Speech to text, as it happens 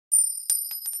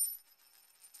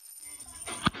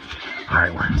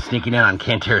Alright, we're sneaking in on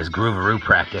Cantera's Groovaroo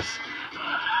practice.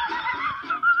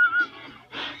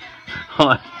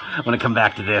 Hold on. I want to come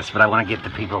back to this, but I want to get the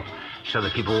people, show the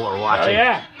people what we're watching. Oh,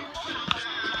 yeah.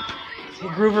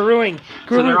 Groovarooing.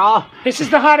 So they're all... This is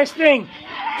the hottest thing.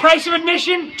 Price of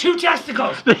admission, 2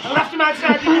 testicles. I left them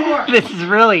outside the door. This is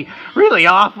really, really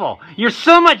awful. You're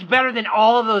so much better than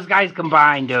all of those guys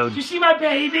combined, dude. You see my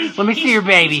baby? Let me see your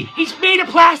baby. He's made of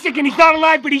plastic and he's not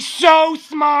alive, but he's so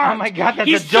smart. Oh my God, that's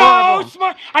he's adorable. So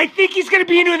smart. I think he's going to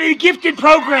be into the gifted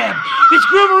program. This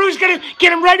Groovaroo's going to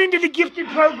get him right into the gifted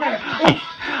program.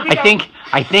 I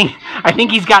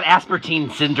think he's got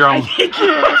Aspartame syndrome. I think he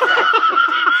does.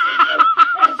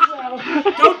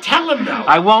 Don't tell him though.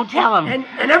 I won't tell him. And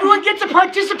everyone gets a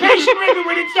participation ribbon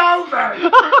when it's over.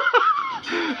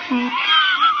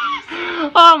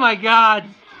 Oh my God.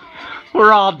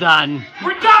 We're all done.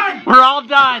 We're done. We're all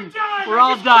done. We're done. We're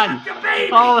all done.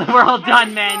 Oh, we're all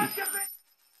done, man.